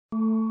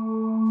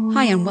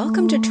Hi, and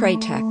welcome to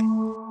TradeTech,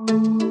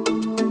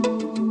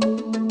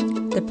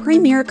 the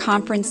premier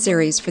conference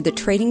series for the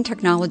trading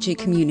technology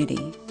community.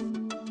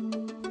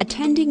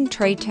 Attending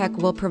TradeTech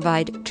will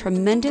provide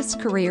tremendous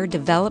career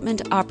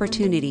development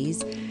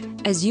opportunities,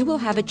 as you will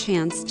have a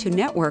chance to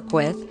network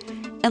with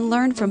and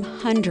learn from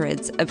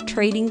hundreds of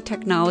trading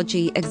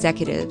technology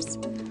executives.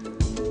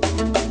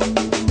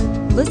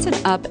 Listen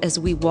up as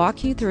we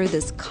walk you through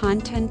this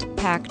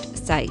content-packed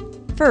site.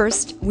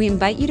 First, we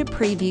invite you to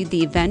preview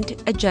the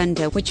event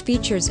agenda, which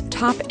features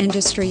top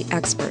industry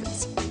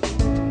experts.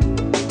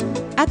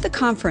 At the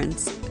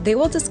conference, they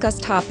will discuss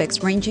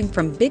topics ranging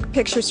from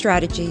big-picture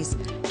strategies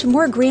to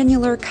more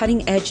granular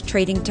cutting-edge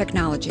trading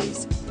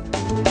technologies.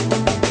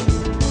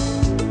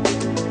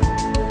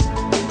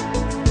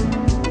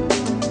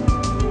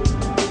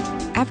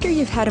 After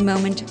you've had a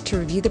moment to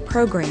review the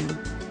program,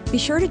 be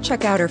sure to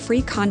check out our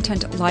free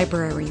content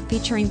library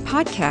featuring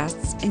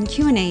podcasts and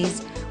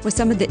Q&As with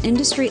some of the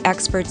industry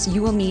experts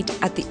you will meet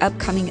at the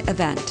upcoming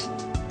event.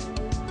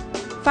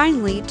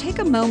 Finally, take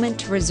a moment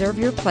to reserve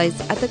your place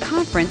at the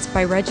conference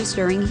by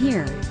registering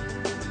here.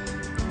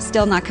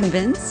 Still not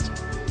convinced?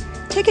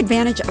 Take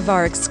advantage of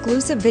our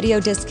exclusive video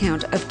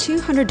discount of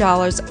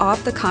 $200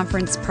 off the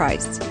conference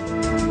price.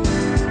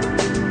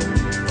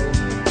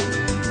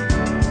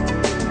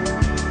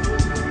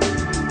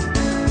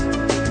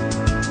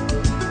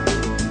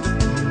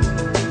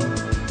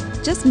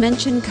 Just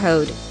mention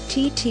code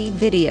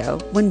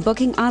TTVideo when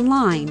booking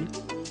online.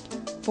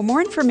 For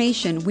more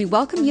information, we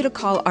welcome you to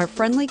call our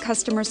friendly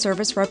customer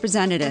service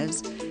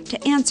representatives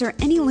to answer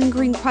any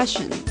lingering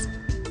questions.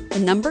 The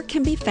number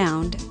can be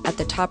found at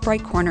the top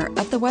right corner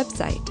of the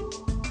website.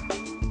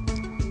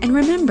 And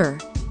remember,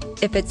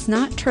 if it's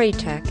not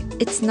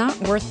TradeTech, it's not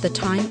worth the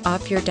time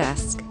off your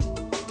desk.